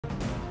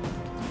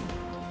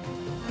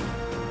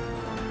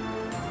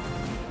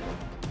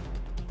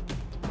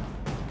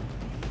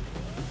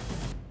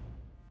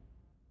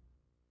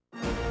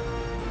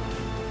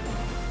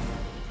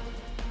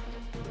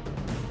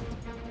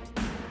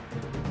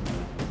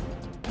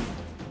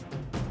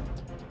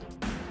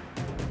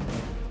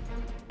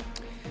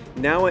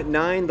Now at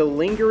 9, the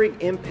lingering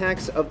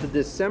impacts of the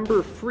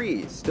December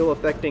freeze still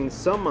affecting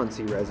some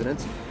Muncie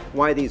residents,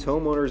 why these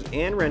homeowners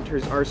and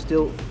renters are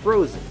still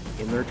frozen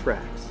in their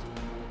tracks.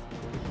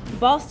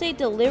 Ball State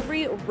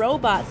delivery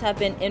robots have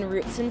been en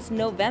route since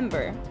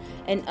November.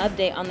 An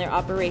update on their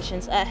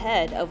operations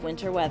ahead of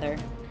winter weather.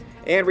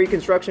 And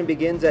reconstruction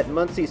begins at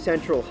Muncie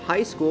Central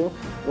High School,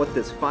 what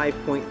this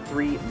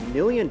 $5.3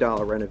 million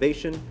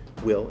renovation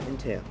will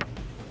entail.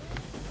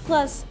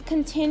 Plus,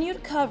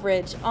 continued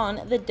coverage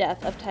on the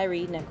death of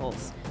Tyree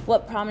Nichols.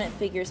 What prominent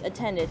figures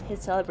attended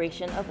his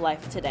celebration of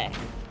life today?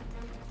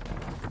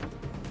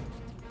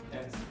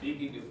 And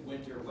speaking of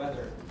winter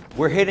weather,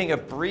 we're hitting a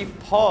brief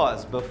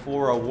pause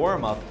before a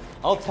warm-up.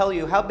 I'll tell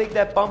you how big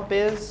that bump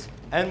is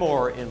and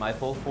more in my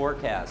full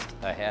forecast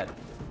ahead.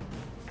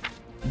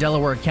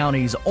 Delaware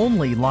County's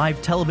only live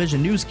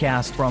television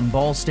newscast from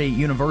Ball State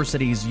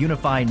University's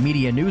Unified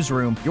Media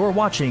Newsroom. You're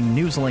watching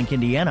NewsLink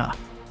Indiana.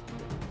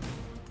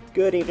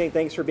 Good evening.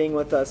 Thanks for being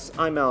with us.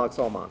 I'm Alex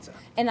Almanza.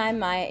 And I'm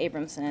Maya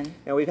Abramson.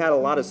 Now, we've had a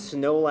lot of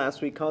snow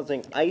last week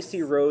causing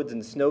icy roads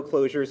and snow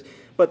closures,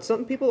 but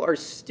some people are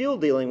still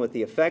dealing with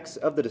the effects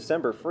of the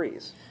December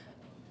freeze.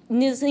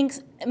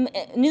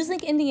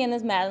 NewsLink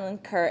Indiana's Madeline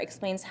Kerr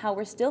explains how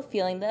we're still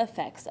feeling the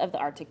effects of the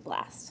Arctic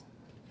blast.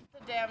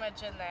 The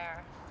damage in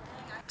there.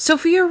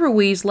 Sophia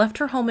Ruiz left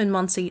her home in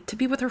Muncie to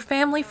be with her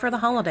family for the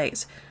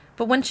holidays,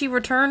 but when she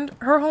returned,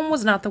 her home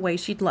was not the way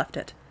she'd left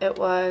it. It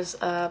was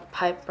a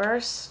pipe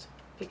burst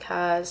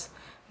because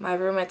my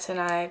roommates and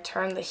I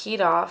turned the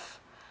heat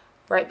off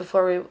right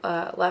before we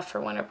left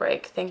for winter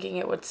break, thinking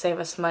it would save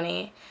us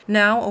money.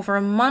 Now, over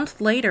a month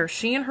later,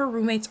 she and her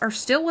roommates are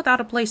still without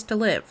a place to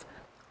live.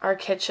 Our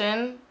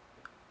kitchen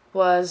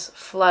was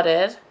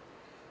flooded.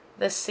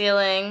 The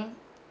ceiling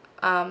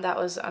that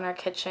was on our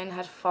kitchen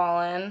had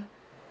fallen.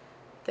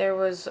 There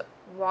was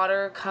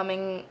water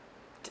coming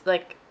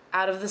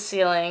out of the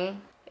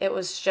ceiling. It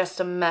was just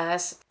a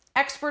mess.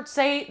 Experts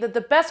say that the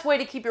best way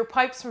to keep your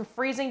pipes from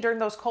freezing during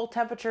those cold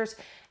temperatures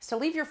is to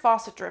leave your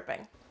faucet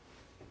dripping.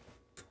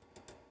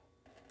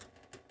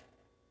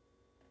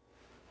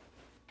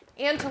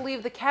 And to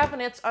leave the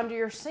cabinets under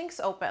your sinks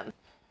open.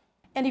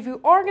 And if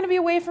you are going to be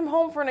away from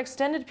home for an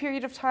extended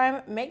period of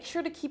time, make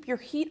sure to keep your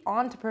heat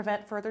on to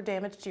prevent further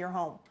damage to your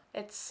home.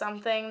 It's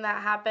something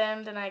that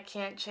happened and I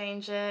can't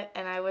change it,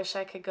 and I wish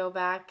I could go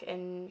back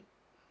and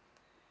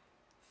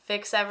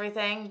fix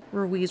everything.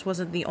 Ruiz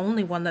wasn't the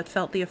only one that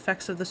felt the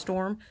effects of the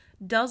storm.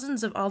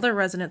 Dozens of other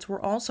residents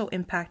were also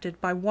impacted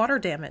by water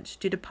damage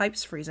due to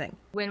pipes freezing.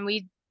 When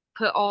we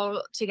put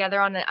all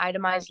together on an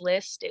itemized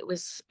list, it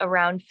was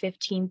around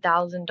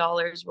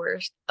 $15,000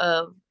 worth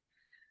of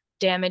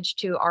damage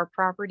to our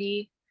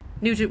property.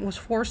 Nugent was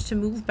forced to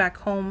move back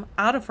home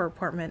out of her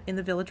apartment in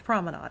the Village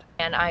Promenade.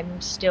 And I'm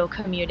still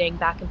commuting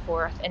back and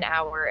forth an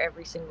hour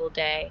every single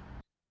day.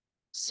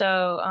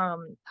 So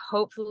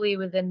hopefully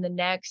within the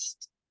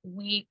next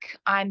week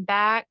I'm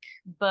back,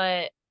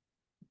 but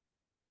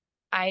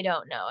I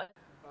don't know.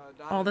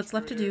 All that's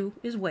left to do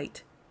is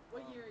wait.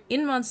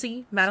 In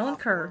Muncie, Madeline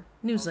Kerr,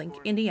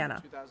 NewsLink,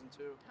 Indiana.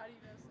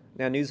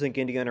 Now, NewsLink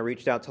Indiana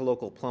reached out to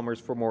local plumbers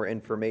for more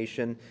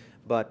information,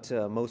 but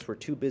most were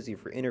too busy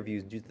for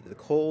interviews due to the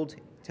cold,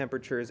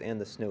 temperatures,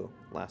 and the snow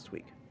last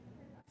week.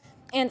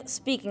 And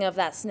speaking of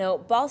that snow,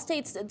 Ball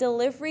State's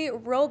delivery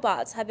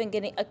robots have been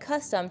getting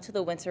accustomed to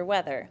the winter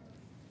weather.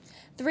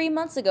 3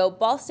 months ago,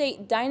 Ball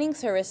State Dining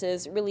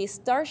Services released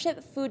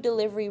Starship food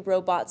delivery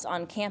robots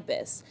on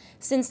campus.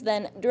 Since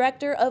then,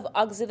 Director of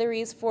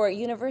Auxiliaries for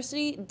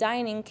University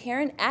Dining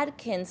Karen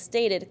Adkins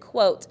stated,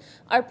 quote,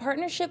 "Our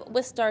partnership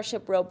with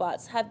Starship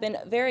robots have been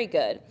very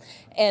good,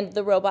 and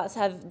the robots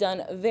have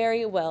done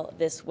very well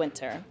this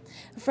winter."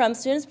 From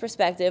students'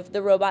 perspective,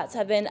 the robots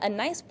have been a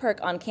nice perk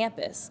on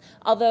campus,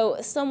 although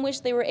some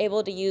wish they were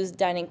able to use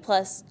Dining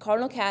Plus,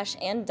 Cardinal Cash,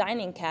 and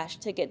Dining Cash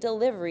to get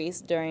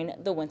deliveries during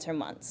the winter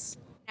months.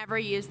 Never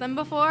used them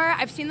before.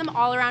 I've seen them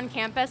all around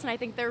campus and I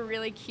think they're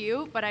really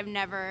cute, but I've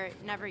never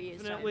used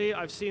them. Definitely,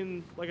 I've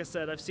seen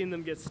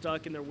them get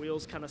stuck and their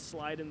wheels kind of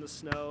slide in the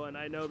snow, and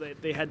I know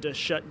that they had to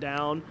shut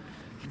down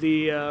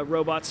the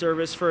robot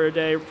service for a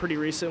day pretty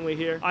recently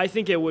here. I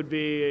think it would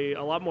be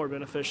a lot more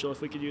beneficial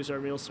if we could use our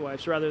meal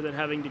swipes rather than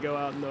having to go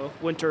out in the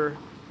winter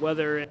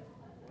weather.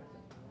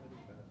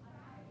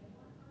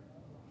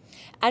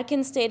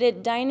 Adkins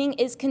stated Dining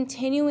is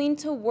continuing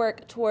to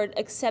work toward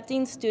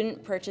accepting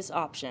student purchase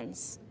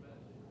options.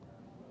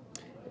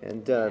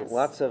 And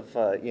lots of,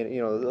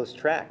 those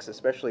tracks,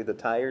 especially the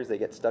tires, they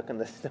get stuck in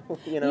the snow,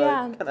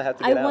 Yeah. kind of have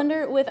to get out. I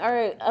wonder with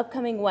our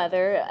upcoming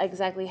weather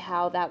exactly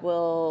how that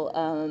will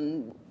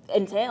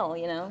entail,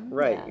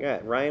 Right, yeah.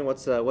 Ryan,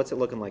 what's it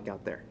looking like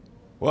out there?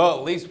 Well,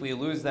 at least we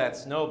lose that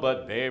snow,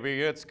 but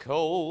baby, it's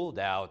cold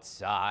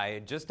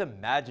outside. Just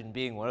imagine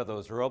being one of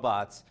those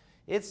robots.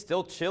 It's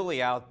still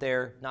chilly out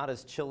there, not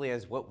as chilly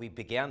as what we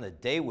began the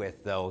day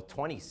with, though.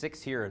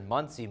 26 here in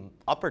Muncie,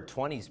 upper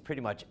 20s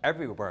pretty much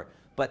everywhere.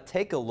 But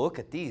take a look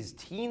at these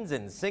teens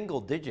in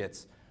single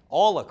digits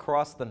all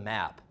across the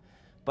map.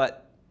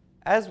 But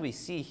as we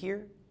see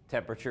here,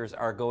 Temperatures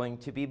are going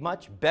to be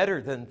much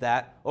better than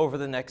that over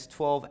the next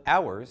 12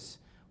 hours,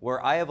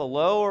 where I have a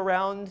low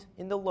around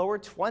in the lower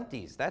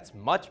 20s. That's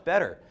much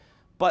better.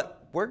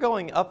 But we're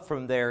going up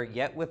from there,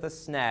 yet with a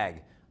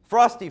snag.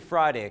 Frosty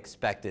Friday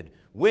expected.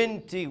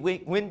 Windy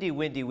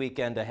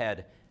weekend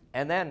ahead.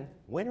 And then,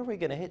 when are we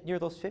going to hit near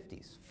those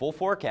 50s? Full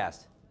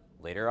forecast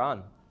later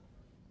on.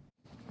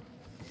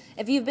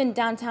 If you've been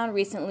downtown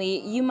recently,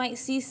 you might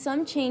see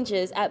some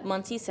changes at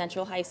Muncie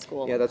Central High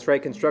School. Yeah, that's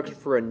right. Construction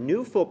for a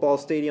new football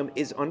stadium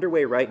is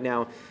underway right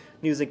now.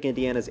 NewsLink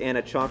Indiana's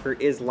Anna Chalker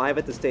is live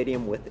at the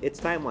stadium with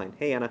its timeline.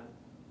 Hey, Anna.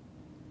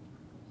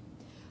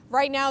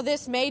 Right now,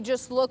 this may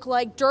just look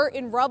like dirt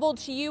and rubble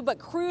to you, but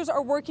crews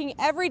are working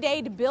every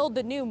day to build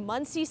the new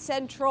Muncie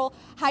Central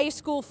High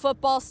School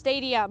football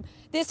stadium.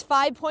 This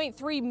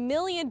 $5.3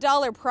 million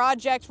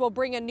project will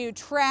bring a new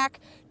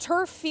track,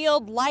 turf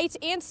field, lights,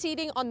 and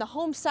seating on the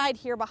home side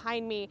here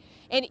behind me.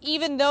 And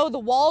even though the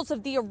walls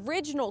of the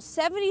original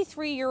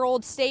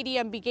 73-year-old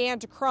stadium began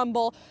to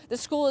crumble, the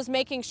school is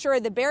making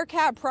sure the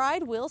Bearcat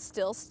pride will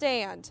still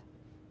stand.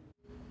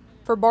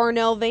 For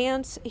Barnell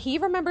Vance, he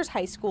remembers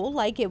high school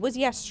like it was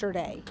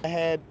yesterday. I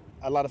had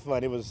a lot of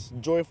fun. It was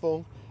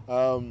joyful.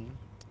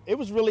 It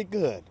was really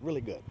good, really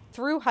good.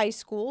 Through high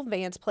school,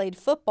 Vance played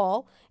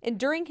football, and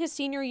during his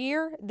senior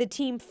year, the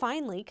team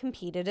finally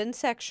competed in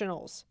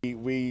sectionals.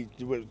 We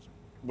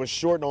was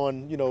short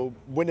on,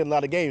 winning a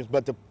lot of games,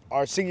 but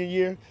our senior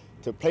year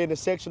to play in the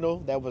sectional,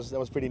 that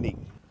was pretty neat.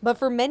 But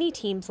for many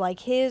teams like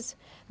his,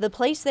 the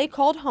place they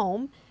called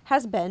home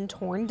has been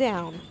torn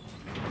down.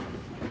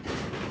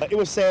 It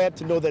was sad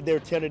to know that they were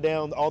tearing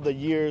down all the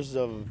years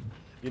of,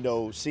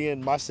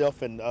 seeing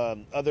myself and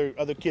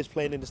other kids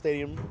playing in the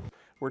stadium.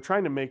 We're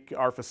trying to make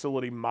our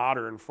facility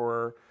modern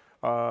for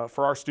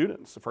our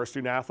students, for our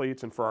student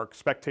athletes, and for our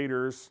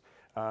spectators,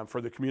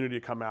 for the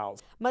community to come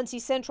out. Muncie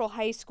Central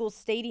High School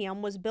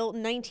Stadium was built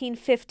in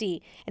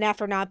 1950, and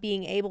after not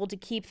being able to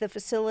keep the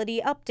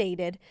facility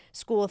updated,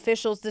 school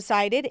officials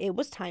decided it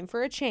was time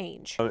for a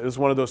change. It was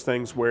one of those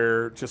things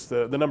where just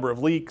the number of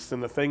leaks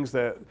and the things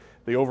that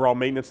the overall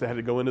maintenance that had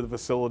to go into the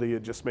facility,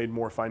 it just made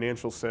more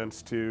financial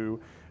sense to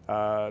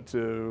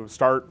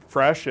start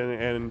fresh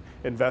and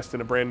invest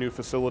in a brand new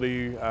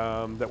facility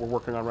that we're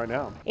working on right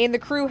now. And the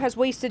crew has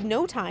wasted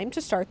no time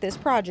to start this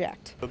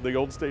project. The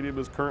old stadium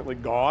is currently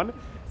gone,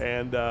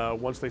 and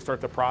once they start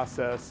the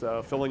process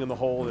filling in the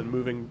hole and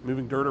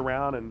moving dirt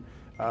around and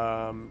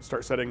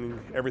start setting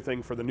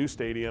everything for the new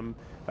stadium,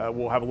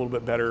 we'll have a little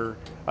bit better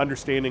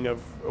understanding of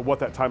what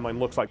that timeline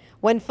looks like.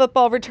 When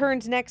football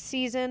returns next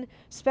season,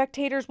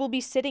 spectators will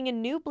be sitting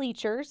in new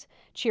bleachers,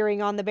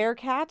 cheering on the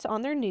Bearcats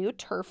on their new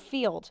turf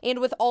field. And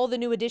with all the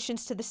new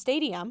additions to the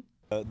stadium,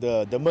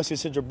 the Muncie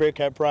Central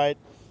Bearcat pride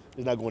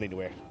is not going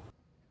anywhere.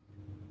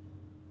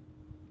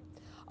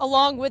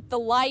 Along with the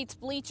lights,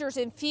 bleachers,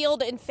 and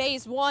field in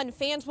Phase 1,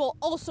 fans will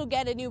also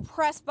get a new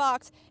press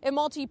box, a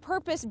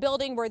multi-purpose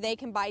building where they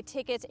can buy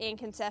tickets and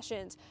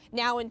concessions.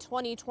 Now in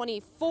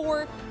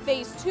 2024,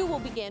 Phase 2 will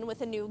begin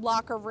with a new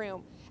locker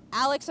room.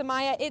 Alex and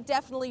Maya, it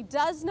definitely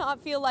does not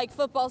feel like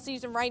football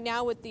season right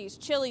now with these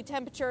chilly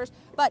temperatures,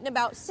 but in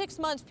about 6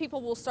 months, people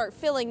will start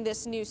filling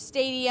this new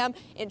stadium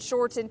in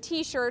shorts and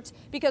t-shirts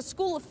because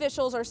school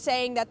officials are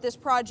saying that this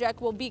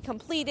project will be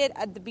completed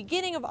at the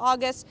beginning of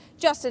August,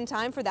 just in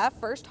time for that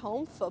first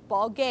home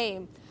football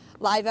game.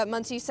 Live at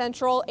Muncie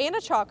Central, Anna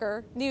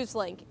Chalker,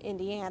 NewsLink,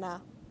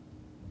 Indiana.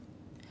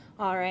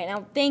 All right,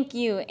 now thank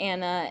you,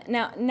 Anna.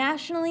 Now,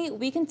 nationally,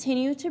 we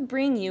continue to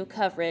bring you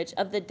coverage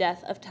of the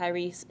death of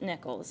Tyrese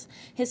Nichols.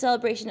 His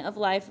celebration of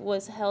life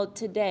was held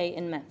today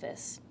in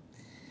Memphis.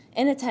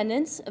 In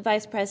attendance,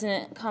 Vice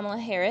President Kamala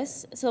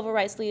Harris, civil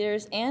rights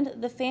leaders, and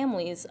the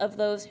families of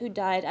those who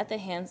died at the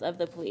hands of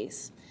the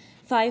police.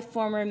 5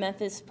 former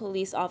Memphis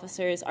police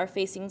officers are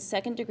facing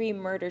second-degree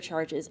murder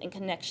charges in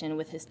connection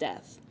with his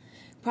death.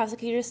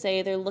 Prosecutors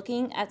say they're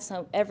looking at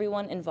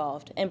everyone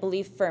involved and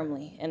believe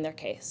firmly in their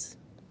case.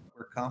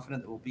 We're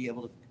confident that we'll be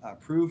able to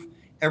prove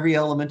every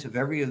element of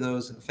every of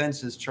those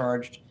offenses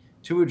charged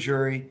to a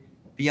jury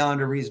beyond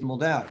a reasonable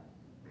doubt.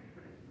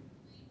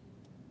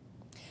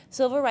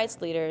 Civil rights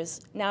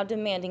leaders now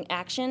demanding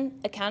action,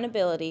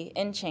 accountability,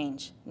 and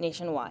change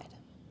nationwide.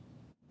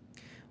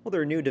 Well,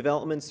 there are new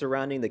developments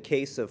surrounding the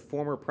case of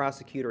former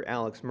prosecutor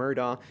Alex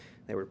Murdaugh.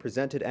 They were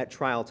presented at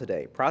trial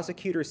today.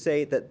 Prosecutors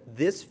say that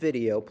this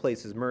video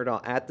places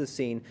Murdaugh at the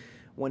scene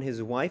when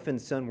his wife and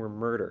son were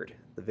murdered,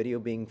 the video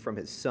being from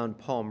his son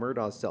Paul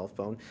Murdaugh's cell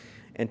phone,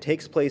 and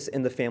takes place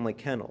in the family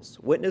kennels.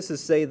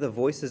 Witnesses say the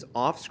voices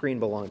off-screen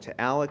belong to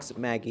Alex,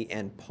 Maggie,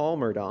 and Paul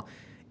Murdaugh.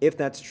 If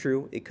that's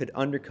true, it could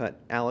undercut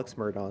Alex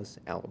Murdaugh's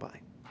alibi.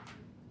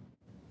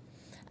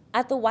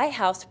 At the White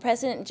House,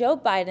 President Joe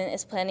Biden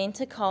is planning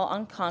to call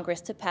on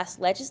Congress to pass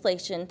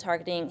legislation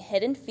targeting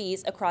hidden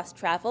fees across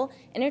travel,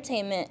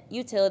 entertainment,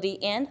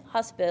 utility, and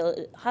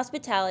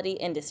hospitality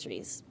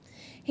industries.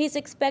 He's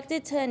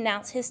expected to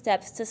announce his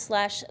steps to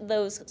slash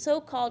those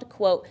so-called,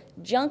 quote,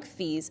 junk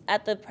fees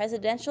at the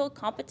Presidential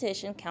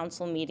Competition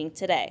Council meeting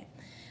today.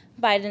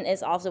 Biden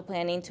is also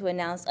planning to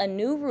announce a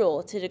new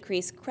rule to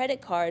decrease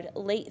credit card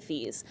late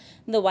fees.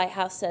 The White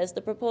House says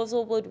the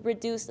proposal would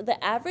reduce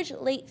the average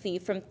late fee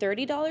from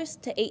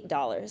 $30 to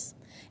 $8.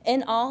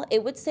 In all,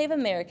 it would save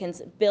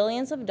Americans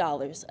billions of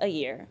dollars a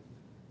year.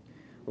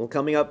 Well,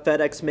 coming up,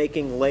 FedEx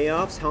making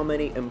layoffs. How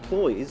many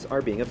employees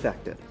are being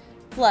affected?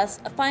 Plus,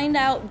 find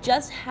out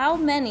just how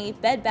many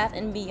Bed Bath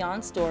 &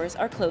 Beyond stores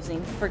are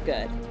closing for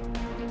good.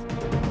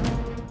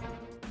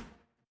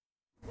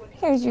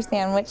 Here's your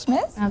sandwich,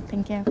 miss. Oh,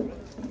 thank you.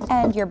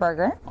 And your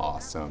burger.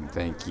 Awesome,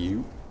 thank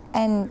you.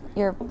 And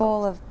your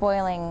bowl of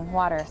boiling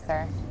water,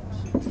 sir.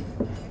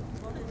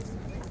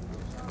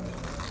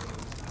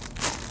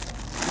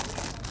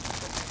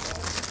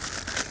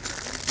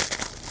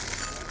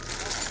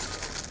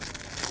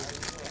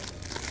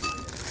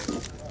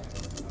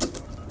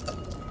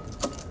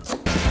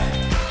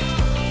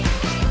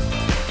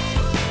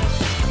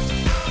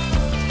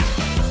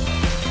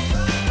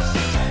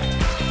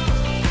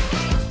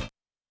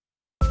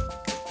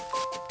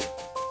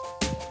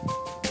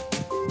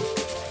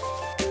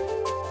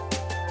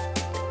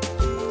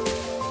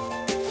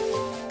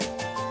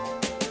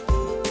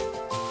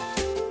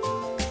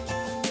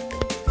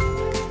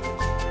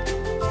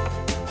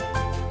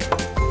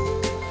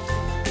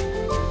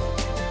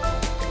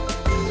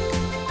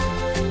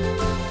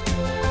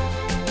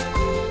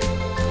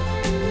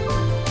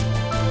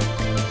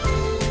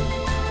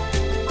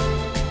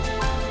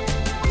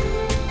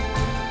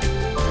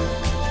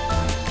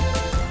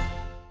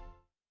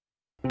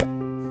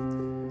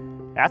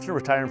 After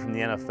retiring from the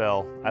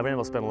NFL, I've been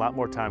able to spend a lot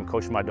more time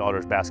coaching my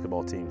daughter's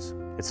basketball teams.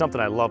 It's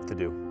something I love to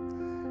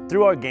do.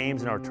 Through our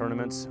games and our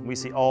tournaments, we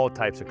see all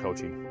types of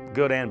coaching,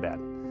 good and bad.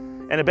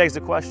 And it begs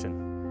the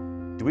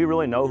question, do we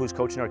really know who's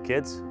coaching our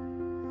kids?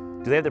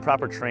 Do they have the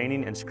proper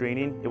training and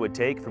screening it would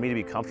take for me to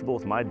be comfortable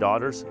with my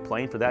daughters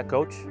playing for that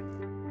coach?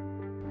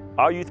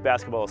 Our Youth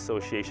Basketball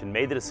Association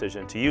made the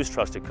decision to use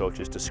trusted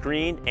coaches to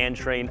screen and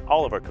train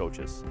all of our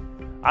coaches.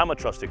 I'm a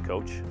trusted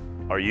coach.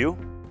 Are you?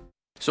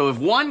 So if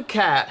one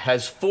cat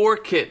has 4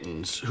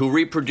 kittens who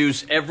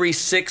reproduce every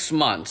 6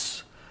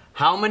 months,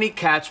 how many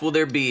cats will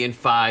there be in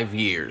 5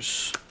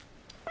 years?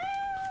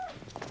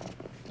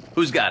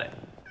 Who's got it?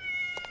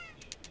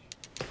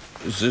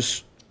 Is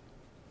this...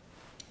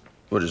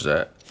 What is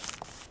that?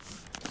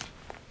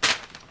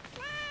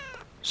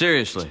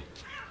 Seriously?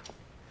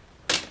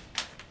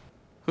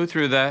 Who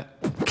threw that?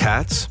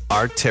 Cats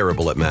are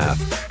terrible at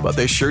math, but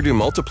they sure do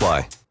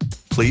multiply.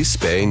 Please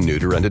spay,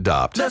 neuter, and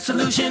adopt. The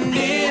solution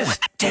is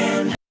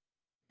 10.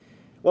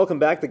 Welcome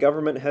back. The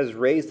government has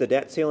raised the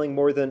debt ceiling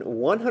more than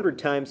 100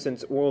 times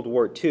since World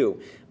War II,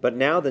 but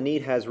now the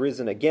need has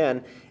risen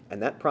again,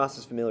 and that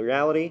process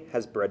familiarity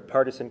has bred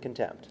partisan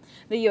contempt.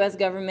 The U.S.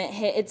 government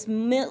hit its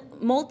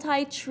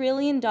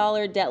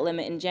multi-trillion-dollar debt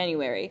limit in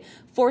January,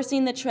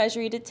 forcing the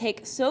Treasury to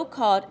take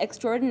so-called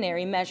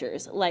extraordinary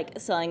measures, like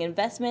selling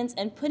investments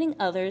and putting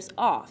others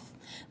off.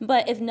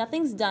 But if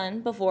nothing's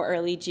done before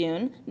early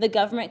June, the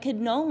government could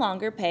no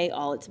longer pay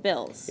all its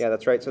bills. Yeah,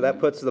 that's right. So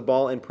that puts the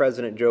ball in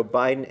President Joe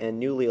Biden and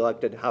newly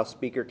elected House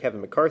Speaker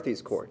Kevin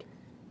McCarthy's court.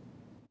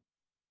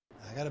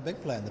 I got a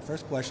big plan. The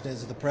first question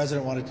is, does the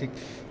president want to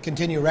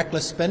continue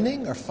reckless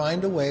spending or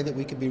find a way that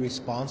we can be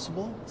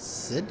responsible,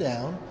 sit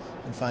down,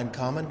 and find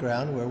common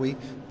ground where we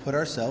put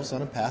ourselves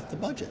on a path to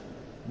budget,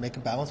 make a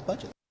balanced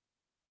budget?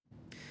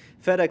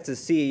 FedEx's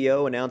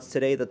CEO announced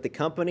today that the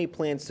company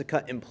plans to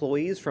cut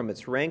employees from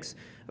its ranks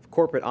of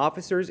corporate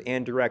officers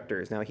and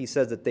directors. Now, he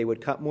says that they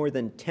would cut more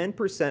than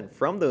 10%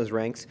 from those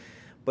ranks,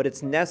 but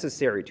it's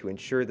necessary to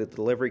ensure that the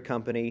delivery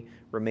company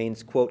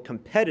remains, quote,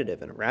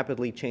 competitive in a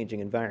rapidly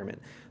changing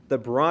environment. The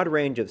broad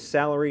range of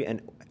salary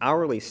and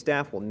hourly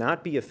staff will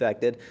not be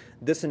affected.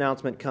 This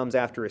announcement comes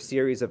after a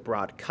series of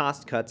broad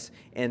cost cuts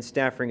and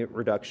staffing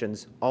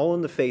reductions, all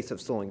in the face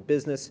of slowing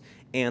business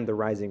and the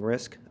rising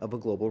risk of a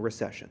global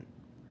recession.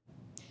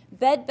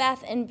 Bed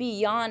Bath &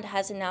 Beyond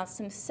has announced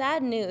some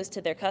sad news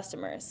to their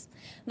customers.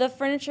 The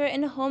furniture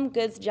and home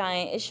goods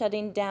giant is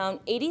shutting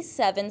down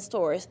 87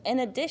 stores in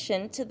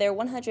addition to their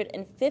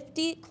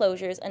 150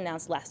 closures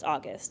announced last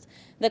August.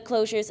 The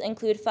closures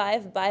include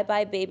 5 Bye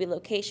Bye Baby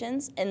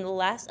locations and the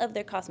last of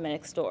their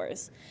cosmetic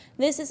stores.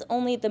 This is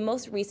only the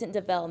most recent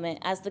development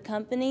as the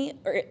company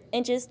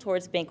inches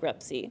towards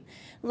bankruptcy.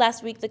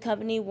 Last week, the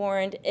company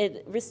warned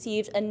it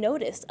received a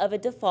notice of a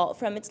default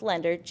from its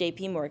lender,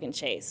 JP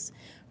Chase.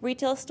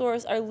 Retail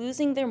stores are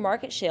losing their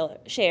market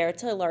share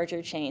to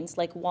larger chains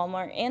like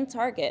Walmart and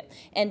Target,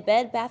 and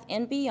Bed Bath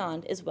 &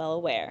 Beyond is well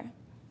aware.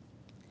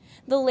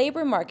 The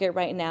labor market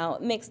right now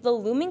makes the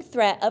looming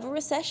threat of a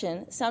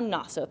recession sound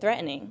not so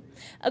threatening.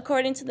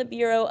 According to the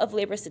Bureau of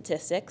Labor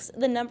Statistics,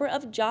 the number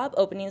of job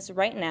openings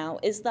right now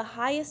is the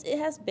highest it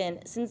has been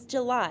since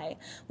July,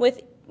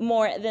 with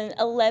more than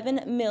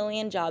 11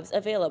 million jobs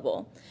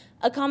available.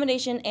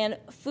 Accommodation and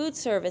food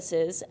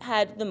services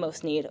had the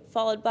most need,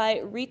 followed by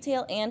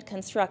retail and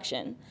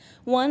construction.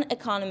 One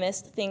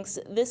economist thinks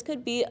this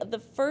could be the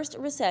first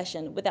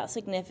recession without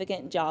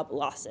significant job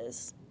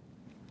losses.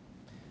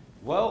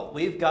 Well,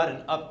 we've got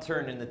an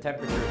upturn in the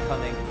temperature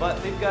coming,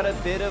 but we've got a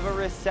bit of a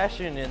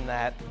recession in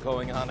that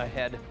going on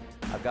ahead.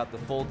 I've got the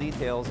full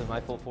details in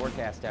my full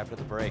forecast after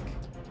the break.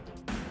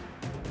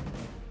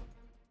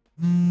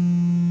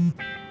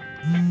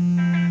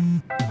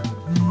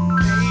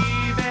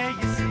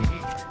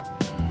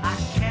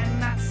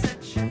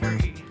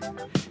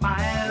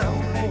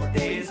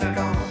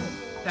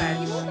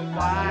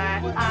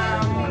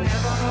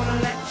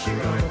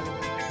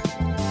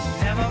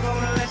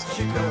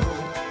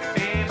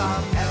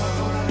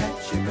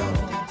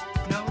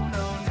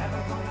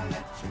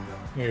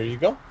 Here you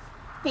go.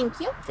 Thank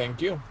you.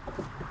 Thank you.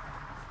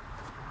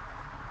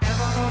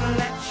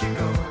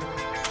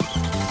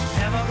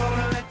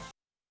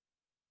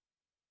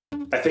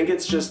 I think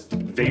it's just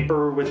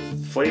vapor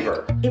with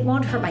flavor. It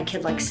won't hurt my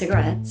kid like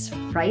cigarettes,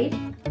 right?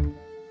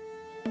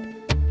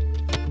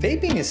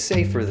 Vaping is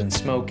safer than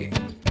smoking,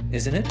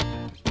 isn't it?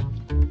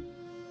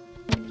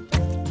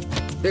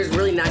 There's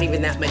really not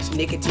even that much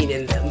nicotine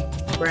in them,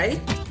 right?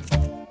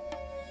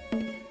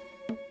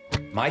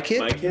 My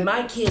kid?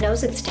 My kid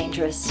knows it's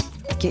dangerous.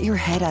 Get your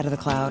head out of the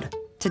cloud.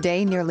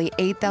 Today, nearly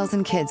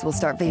 8,000 kids will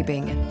start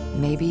vaping,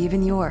 maybe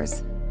even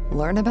yours.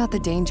 Learn about the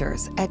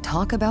dangers at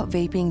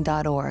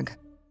talkaboutvaping.org.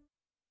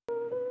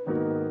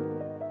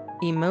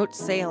 Emotes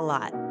say a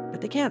lot,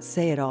 but they can't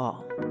say it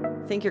all.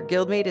 Think your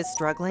guildmate is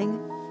struggling?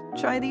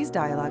 Try these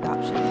dialogue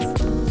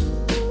options.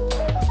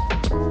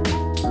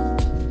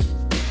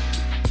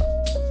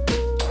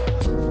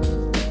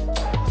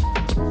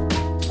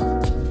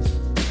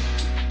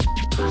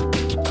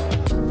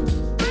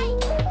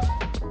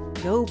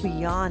 Go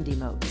beyond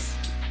emotes.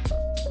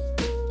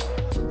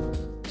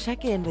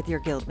 Check in with your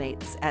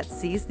guildmates at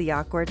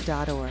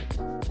seizetheawkward.org.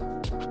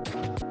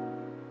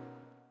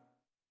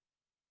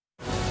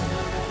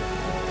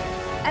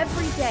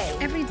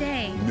 Every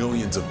day,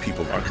 Millions of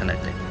people are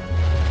connecting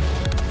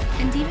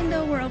and even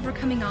though we're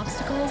overcoming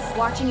obstacles,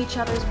 watching each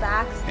other's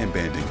backs, and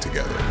banding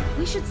together.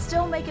 we should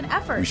still make an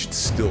effort We should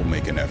still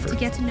make an to effort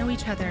get to know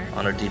each other.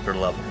 on a deeper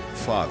level.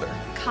 Father,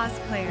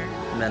 Cosplayer,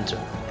 mentor.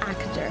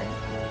 actor.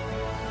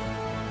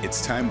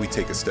 It's time we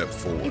take a step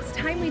forward It's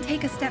time we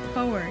take a step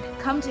forward.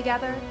 come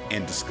together.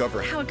 and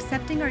discover How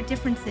accepting our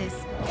differences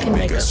can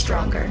make us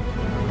stronger.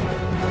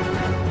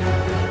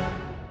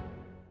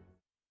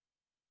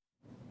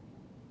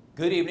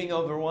 Good evening,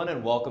 everyone,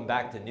 and welcome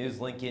back to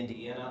NewsLink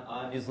Indiana.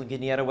 I'm NewsLink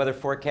Indiana weather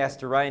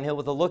forecaster Ryan Hill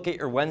with a look at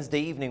your Wednesday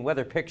evening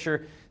weather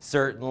picture.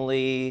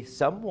 Certainly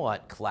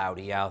somewhat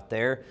cloudy out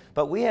there,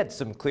 but we had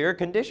some clear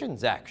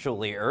conditions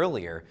actually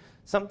earlier.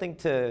 Something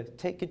to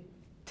take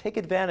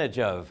advantage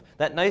of.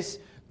 That nice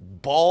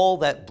ball,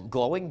 that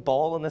glowing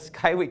ball in the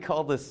sky we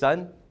call the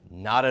sun,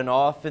 not an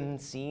often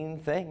seen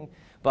thing.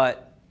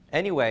 But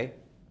anyway,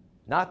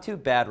 not too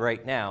bad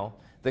right now.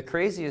 The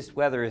craziest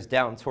weather is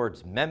down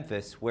towards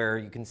Memphis, where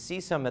you can see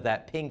some of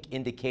that pink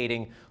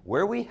indicating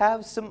where we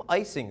have some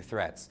icing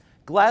threats.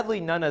 Gladly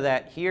none of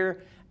that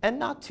here, and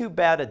not too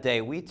bad a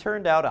day. We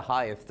turned out a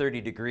high of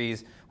 30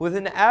 degrees with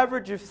an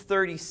average of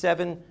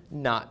 37,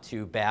 not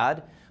too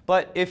bad.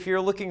 But if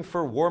you're looking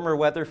for warmer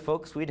weather,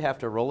 folks, we'd have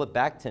to roll it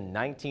back to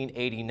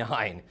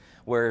 1989,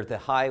 where the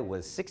high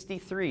was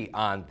 63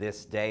 on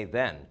this day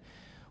then.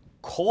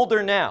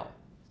 Colder now.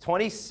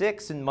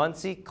 26 in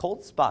Muncie,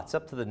 cold spots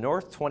up to the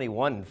north,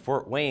 21 in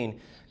Fort Wayne.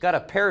 Got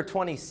a pair of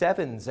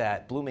 27s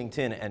at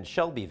Bloomington and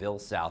Shelbyville,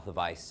 south of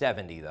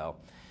I-70 though.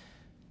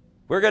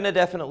 We're gonna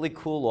definitely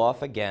cool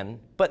off again,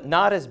 but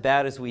not as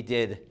bad as we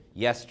did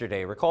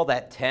yesterday. Recall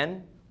that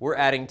 10? We're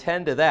adding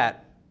 10 to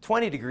that.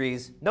 20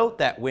 degrees, note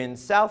that wind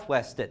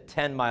southwest at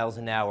 10 miles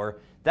an hour.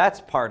 That's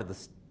part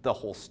of the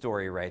whole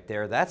story right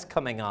there. That's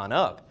coming on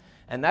up.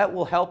 And that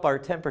will help our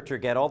temperature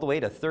get all the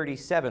way to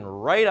 37,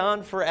 right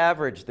on for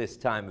average this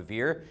time of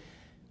year,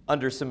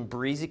 under some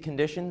breezy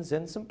conditions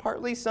and some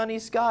partly sunny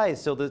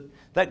skies. So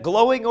that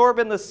glowing orb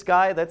in the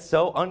sky that's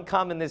so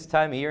uncommon this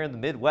time of year in the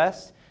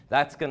Midwest,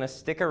 that's going to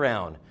stick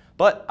around.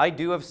 But I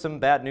do have some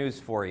bad news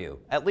for you,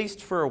 at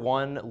least for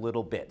one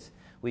little bit.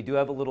 We do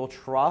have a little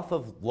trough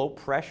of low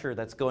pressure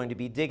that's going to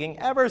be digging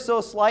ever so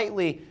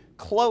slightly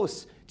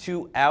close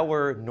to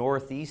our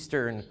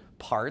northeastern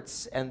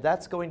parts, and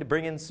that's going to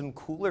bring in some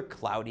cooler,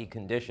 cloudy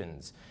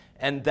conditions.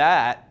 And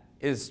that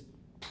is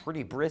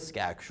pretty brisk,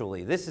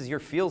 actually. This is your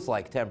feels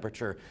like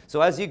temperature.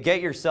 So as you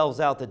get yourselves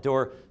out the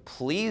door,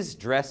 please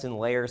dress in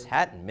layers,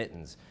 hat and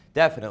mittens.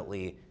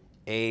 Definitely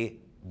a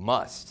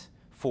must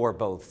for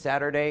both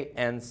Saturday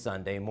and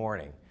Sunday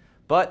morning.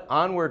 But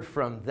onward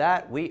from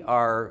that, we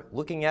are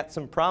looking at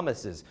some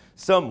promises.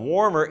 Some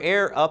warmer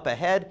air up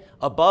ahead,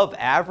 above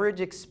average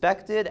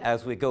expected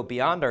as we go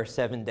beyond our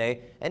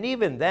 7-day. And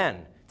even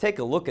then, take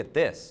a look at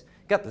this.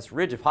 Got this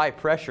ridge of high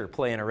pressure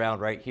playing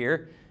around right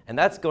here, and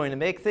that's going to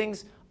make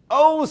things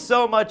oh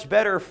so much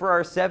better for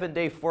our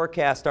 7-day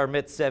forecast, our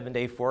mid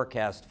 7-day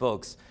forecast,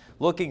 folks.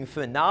 Looking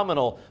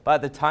phenomenal by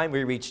the time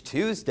we reach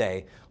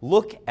Tuesday.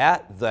 Look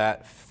at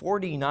that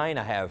 49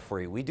 I have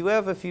for you. We do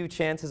have a few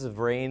chances of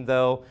rain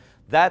though.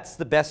 That's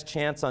the best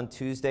chance on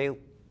Tuesday.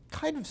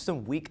 Kind of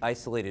some weak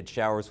isolated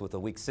showers with a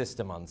weak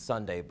system on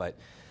Sunday, but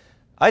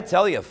I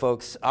tell you,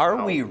 folks,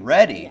 are we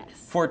ready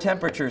for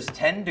temperatures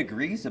 10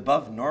 degrees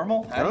above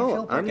normal? How do you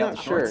feel? I'm not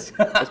sure,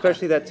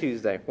 especially that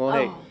Tuesday. Well,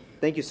 hey,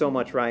 thank you so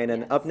much, Ryan.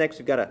 And up next,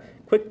 we've got a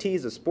quick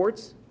tease of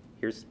sports.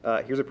 Here's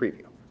a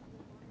preview.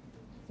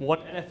 One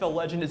NFL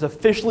legend is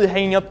officially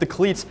hanging up the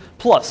cleats,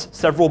 plus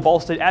several Ball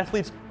State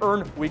athletes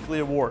earn weekly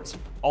awards.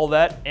 All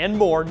that and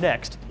more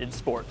next in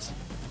sports.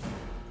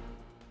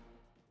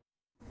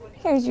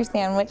 Here's your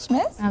sandwich,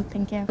 miss. Oh,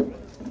 thank you.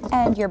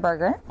 And your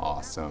burger.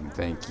 Awesome,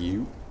 thank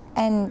you.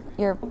 And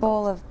your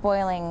bowl of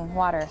boiling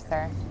water,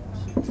 sir.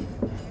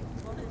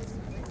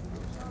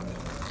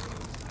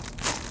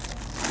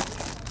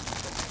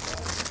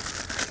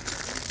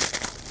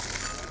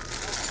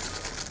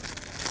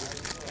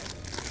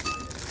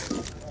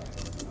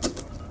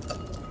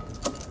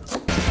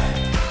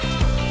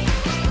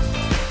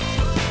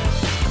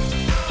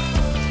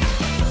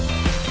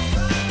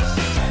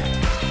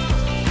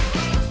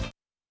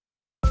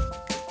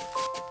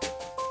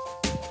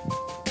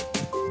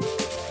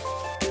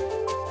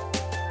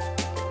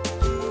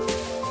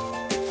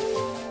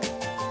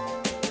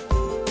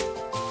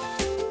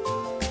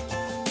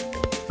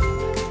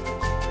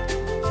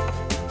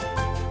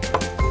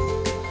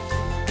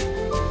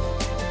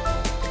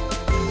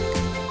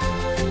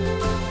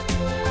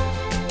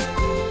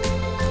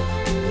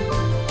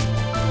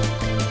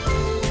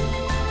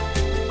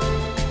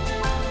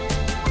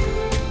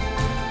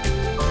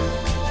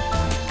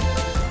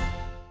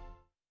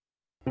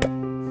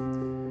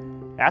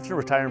 After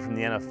retiring from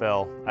the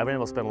NFL, I've been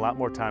able to spend a lot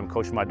more time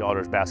coaching my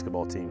daughter's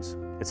basketball teams.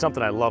 It's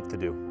something I love to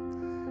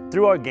do.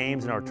 Through our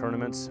games and our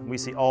tournaments, we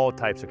see all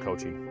types of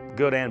coaching,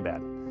 good and bad.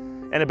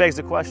 And it begs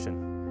the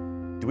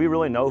question, do we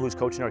really know who's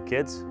coaching our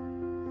kids?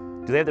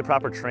 Do they have the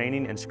proper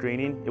training and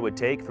screening it would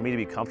take for me to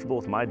be comfortable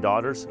with my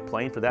daughters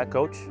playing for that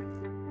coach?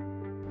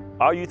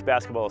 Our Youth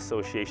Basketball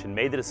Association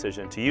made the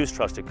decision to use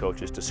trusted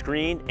coaches to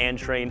screen and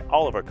train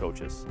all of our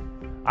coaches.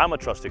 I'm a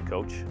trusted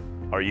coach.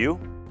 Are you?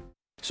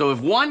 So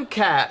if one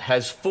cat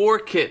has 4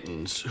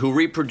 kittens who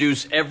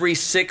reproduce every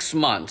 6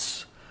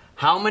 months,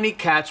 how many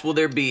cats will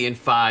there be in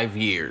 5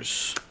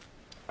 years?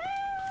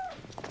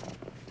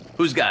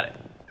 Who's got it?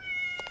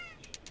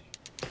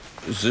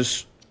 Is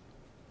this...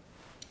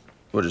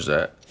 What is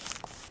that?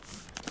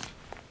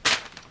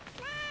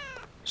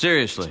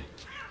 Seriously?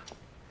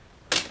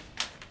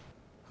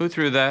 Who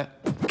threw that?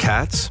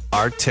 Cats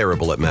are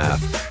terrible at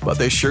math, but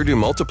they sure do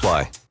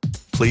multiply.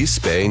 Please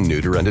spay,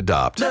 neuter, and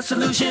adopt. The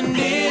solution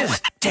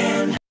is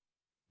 10.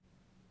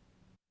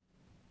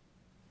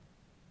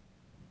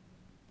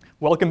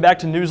 Welcome back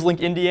to NewsLink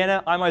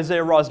Indiana. I'm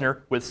Isaiah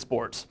Rosner with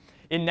sports.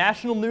 In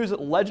national news,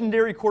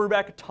 legendary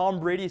quarterback Tom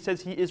Brady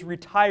says he is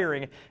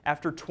retiring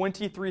after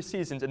 23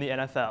 seasons in the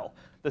NFL.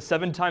 The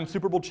 7-time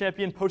Super Bowl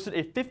champion posted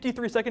a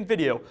 53-second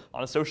video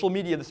on social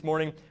media this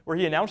morning where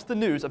he announced the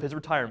news of his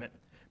retirement.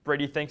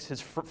 Brady thanks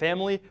his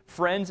family,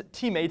 friends,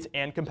 teammates,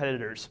 and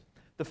competitors.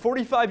 The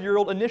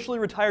 45-year-old initially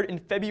retired in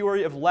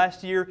February of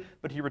last year,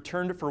 but he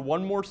returned for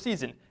one more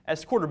season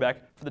as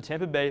quarterback for the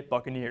Tampa Bay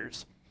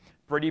Buccaneers.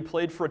 Brady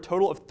played for a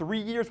total of 3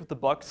 years with the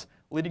Bucs,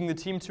 leading the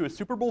team to a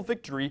Super Bowl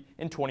victory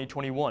in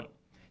 2021.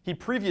 He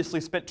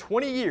previously spent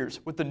 20 years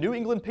with the New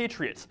England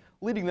Patriots,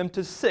 leading them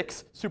to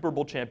 6 Super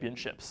Bowl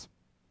championships.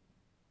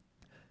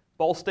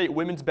 Ball State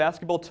women's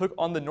basketball took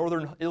on the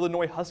Northern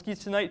Illinois Huskies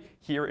tonight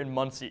here in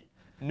Muncie.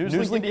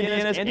 NewsLink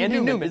Indiana's Andy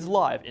Newman is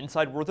live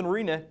inside Worthen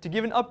Arena to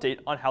give an update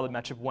on how the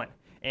matchup went.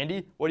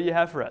 Andy, what do you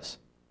have for us?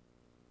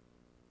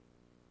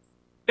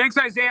 Thanks,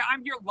 Isaiah.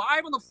 I'm here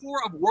live on the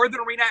floor of Worthen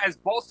Arena as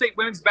Ball State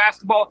women's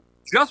basketball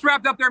just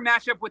wrapped up their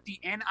matchup with the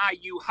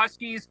NIU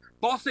Huskies.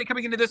 Ball State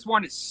coming into this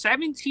one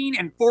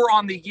 17-4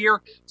 on the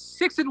year,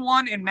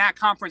 6-1 in MAC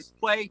conference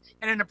play,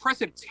 and an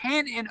impressive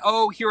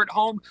 10-0 here at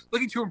home,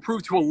 looking to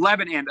improve to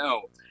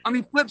 11-0. On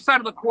the flip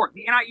side of the court,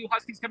 the NIU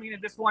Huskies coming into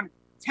this one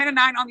 10-9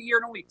 on the year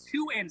and only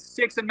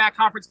 2-6 in MAC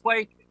conference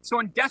play, so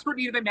in desperate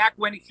need of a MAC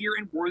win here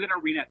in Worthen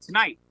Arena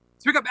tonight.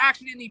 To pick up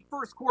action in the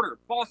first quarter,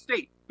 Ball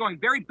State going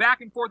very back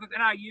and forth with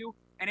NIU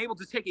and able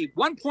to take a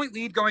 1-point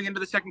lead going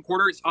into the second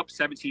quarter. It's up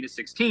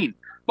 17-16.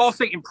 Ball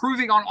State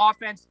improving on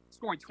offense,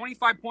 scoring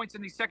 25 points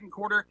in the second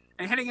quarter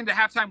and heading into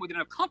halftime with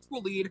a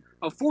comfortable lead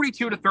of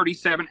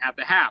 42-37 at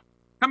the half.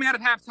 Coming out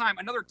of halftime,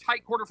 another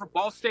tight quarter for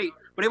Ball State,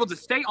 but able to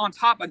stay on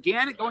top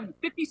again, going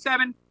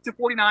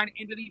 57-49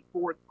 into the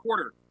fourth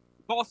quarter.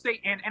 Ball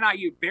State and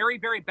NIU very,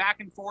 very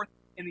back and forth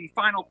in the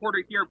final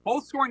quarter here,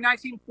 both scoring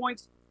 19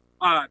 points.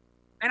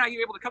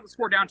 NIU able to cut the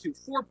score down to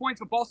 4 points,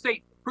 but Ball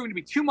State proving to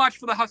be too much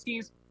for the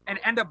Huskies and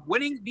end up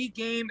winning the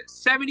game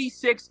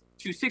 76-68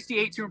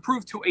 to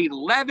improve to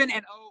 11-0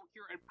 here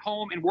at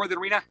home in Worthen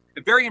Arena.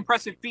 A very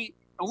impressive feat.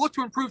 And look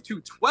to improve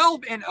to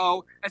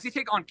 12-0 as they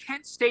take on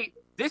Kent State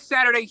this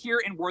Saturday here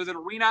in Worthen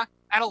Arena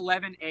at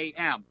 11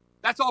 a.m.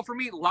 That's all for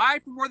me,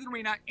 live from Worthen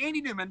Arena.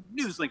 Andy Newman,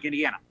 NewsLink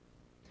Indiana.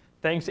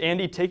 Thanks,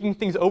 Andy. Taking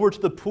things over to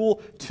the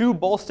pool, 2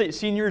 Ball State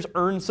seniors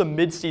earned some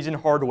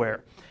midseason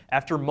hardware.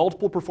 After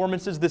multiple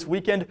performances this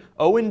weekend,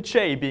 Owen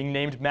Che being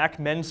named MAC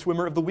Men's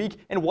Swimmer of the Week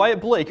and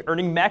Wyatt Blake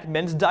earning MAC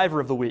Men's Diver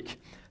of the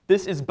Week.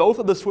 This is both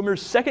of the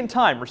swimmers' second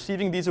time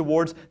receiving these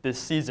awards this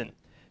season.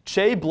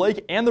 Che,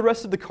 Blake, and the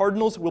rest of the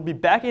Cardinals will be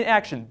back in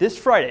action this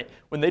Friday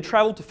when they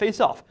travel to face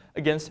off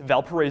against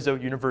Valparaiso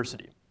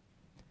University.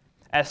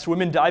 As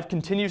swim and dive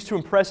continues to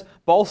impress,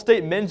 Ball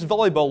State men's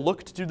volleyball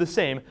look to do the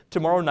same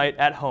tomorrow night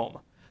at home.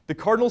 The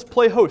Cardinals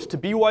play host to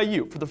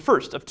BYU for the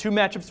first of 2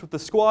 matchups with the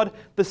squad,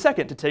 the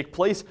second to take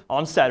place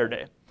on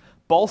Saturday.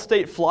 Ball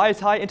State flies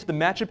high into the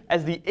matchup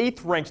as the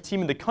 8th-ranked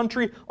team in the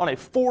country on a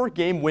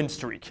 4-game win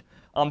streak.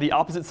 On the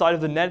opposite side of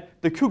the net,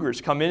 the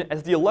Cougars come in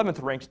as the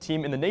 11th-ranked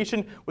team in the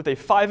nation with a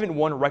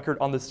 5-1 record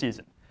on the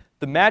season.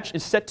 The match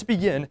is set to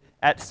begin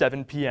at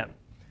 7 p.m.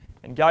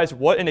 And guys,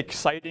 what an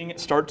exciting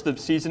start to the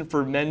season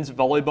for men's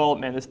volleyball.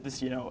 Man, this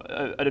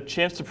a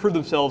chance to prove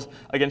themselves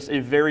against a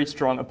very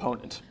strong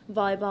opponent.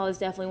 Volleyball is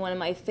definitely one of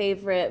my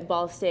favorite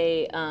Ball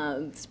State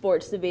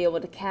sports to be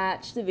able to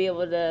catch, to be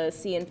able to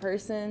see in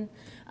person.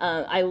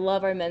 I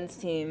love our men's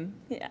team.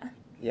 Yeah.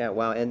 Yeah,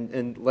 wow,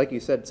 and like you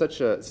said, such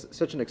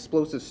an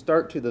explosive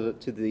start to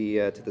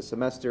the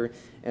semester,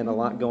 and a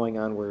lot going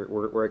on.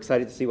 We're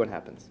excited to see what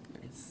happens.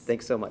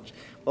 Thanks so much.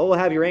 Well, we'll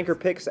have your anchor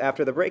picks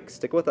after the break.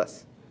 Stick with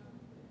us.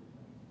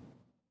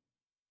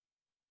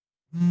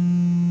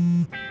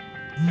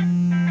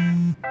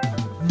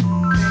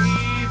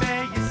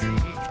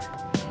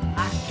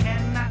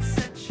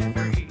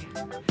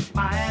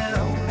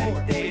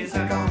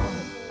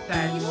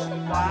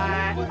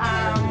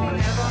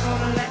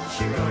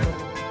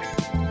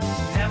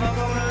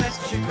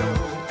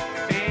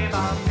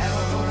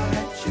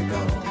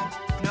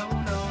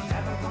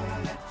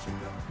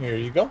 Here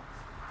you go.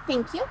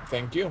 Thank you.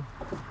 Thank you.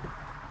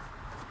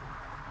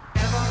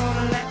 Never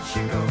gonna let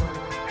you go.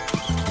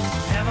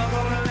 Never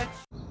gonna let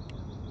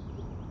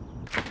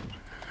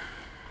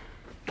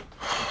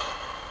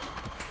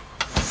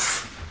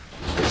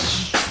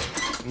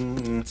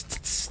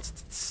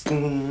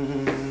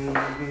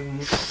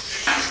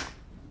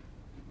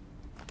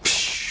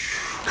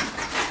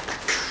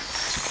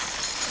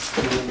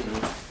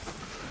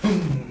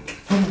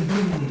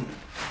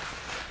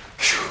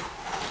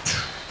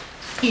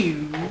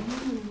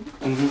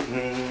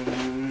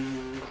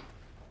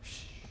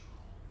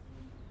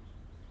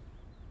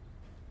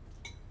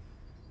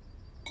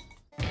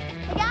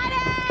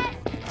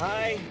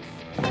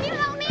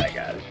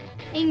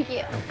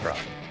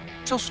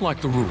Just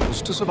like the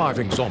rules to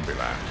surviving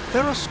Zombieland,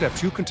 there are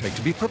steps you can take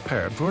to be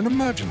prepared for an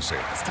emergency.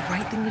 It's the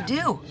right thing to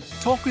do.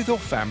 Talk with your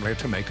family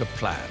to make a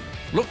plan.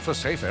 Look for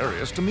safe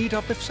areas to meet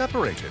up if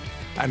separated.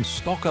 And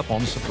stock up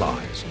on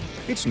supplies.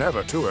 It's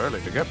never too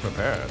early to get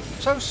prepared,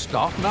 so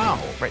start now.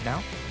 Right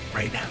now?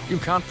 Right now. You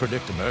can't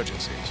predict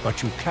emergencies,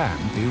 but you can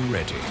be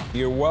ready.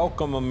 You're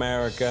welcome,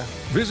 America.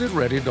 Visit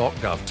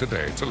ready.gov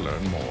today to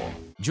learn more.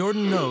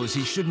 Jordan knows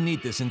he shouldn't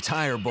eat this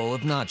entire bowl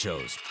of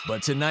nachos,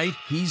 but tonight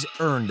he's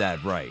earned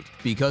that right.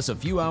 Because a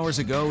few hours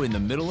ago, in the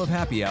middle of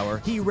happy hour,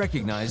 he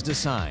recognized a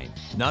sign.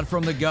 Not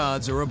from the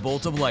gods or a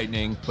bolt of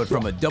lightning, but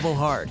from a double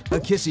heart, a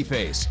kissy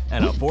face,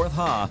 and a fourth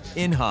ha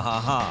in ha ha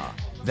ha.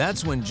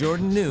 That's when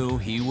Jordan knew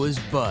he was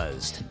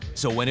buzzed.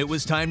 So when it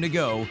was time to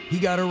go, he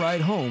got a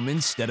ride home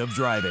instead of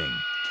driving.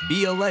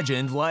 Be a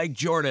legend like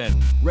Jordan.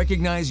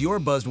 Recognize your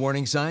buzzed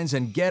warning signs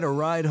and get a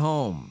ride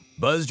home.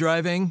 Buzz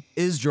driving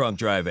is drunk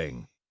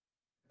driving.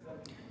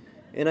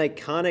 An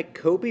iconic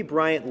Kobe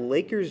Bryant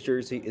Lakers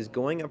jersey is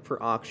going up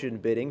for auction,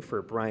 bidding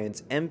for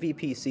Bryant's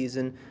MVP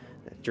season.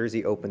 That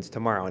jersey opens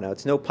tomorrow. Now,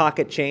 it's no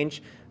pocket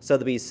change.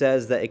 Sotheby's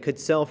says that it could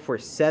sell for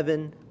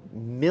 $7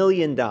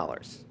 million.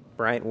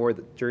 Bryant wore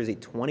the jersey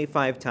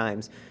 25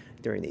 times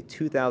during the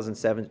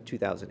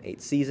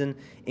 2007-2008 season,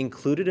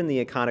 included in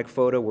the iconic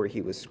photo where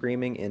he was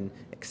screaming in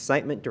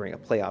excitement during a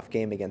playoff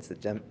game against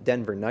the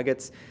Denver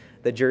Nuggets.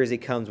 The jersey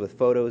comes with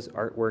photos,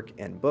 artwork,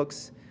 and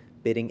books.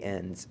 Bidding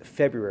ends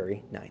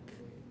February 9th.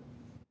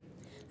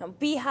 Now,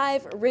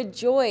 Beehive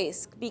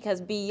rejoice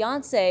because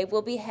Beyonce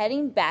will be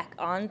heading back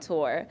on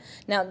tour.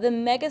 Now, the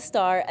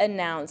megastar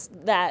announced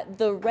that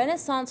the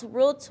Renaissance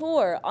World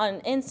Tour on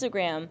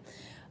Instagram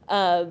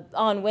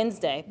on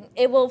Wednesday.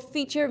 It will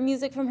feature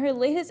music from her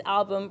latest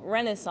album,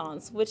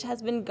 Renaissance, which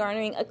has been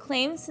garnering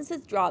acclaim since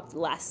it dropped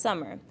last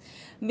summer.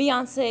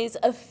 Beyonce's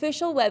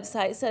official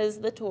website says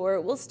the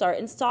tour will start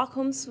in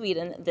Stockholm,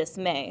 Sweden this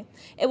May.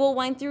 It will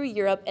wind through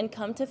Europe and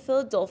come to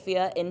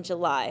Philadelphia in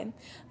July.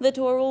 The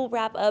tour will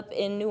wrap up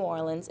in New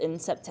Orleans in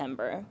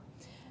September.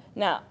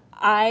 Now,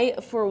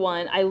 for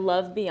one, I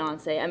love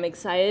Beyonce. I'm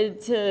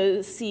excited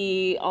to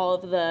see all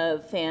of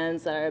the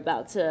fans that are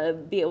about to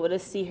be able to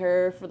see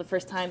her for the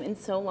first time in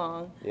so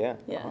long. Yeah.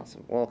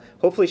 Awesome. Well,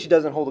 hopefully she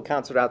doesn't hold a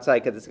concert outside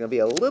because it's going to be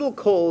a little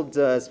cold,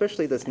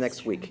 especially this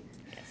next week.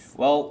 Yes.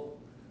 Well,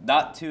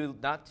 not too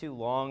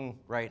long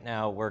right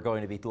now. We're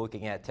going to be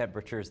looking at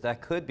temperatures that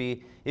could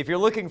be, if you're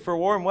looking for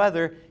warm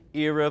weather,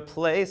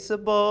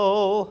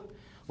 irreplaceable.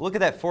 Look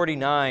at that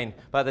 49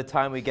 by the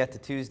time we get to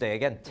Tuesday.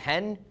 Again,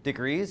 10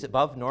 degrees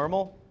above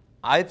normal.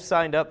 I've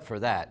signed up for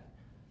that.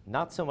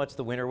 Not so much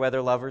the winter weather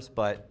lovers,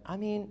 but I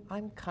mean,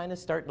 I'm kind of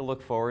starting to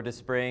look forward to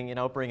spring,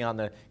 bring on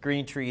the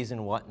green trees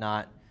and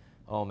whatnot.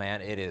 Oh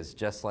man, it is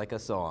just like a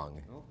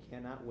song. Oh,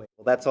 cannot wait.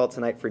 Well, that's all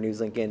tonight for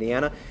NewsLink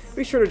Indiana.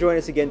 Be sure to join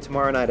us again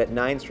tomorrow night at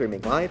 9,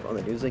 streaming live on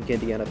the NewsLink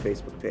Indiana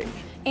Facebook page.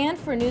 And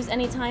for news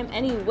anytime,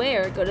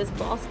 anywhere, go to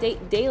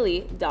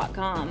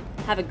ballstatedaily.com.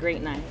 Have a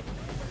great night.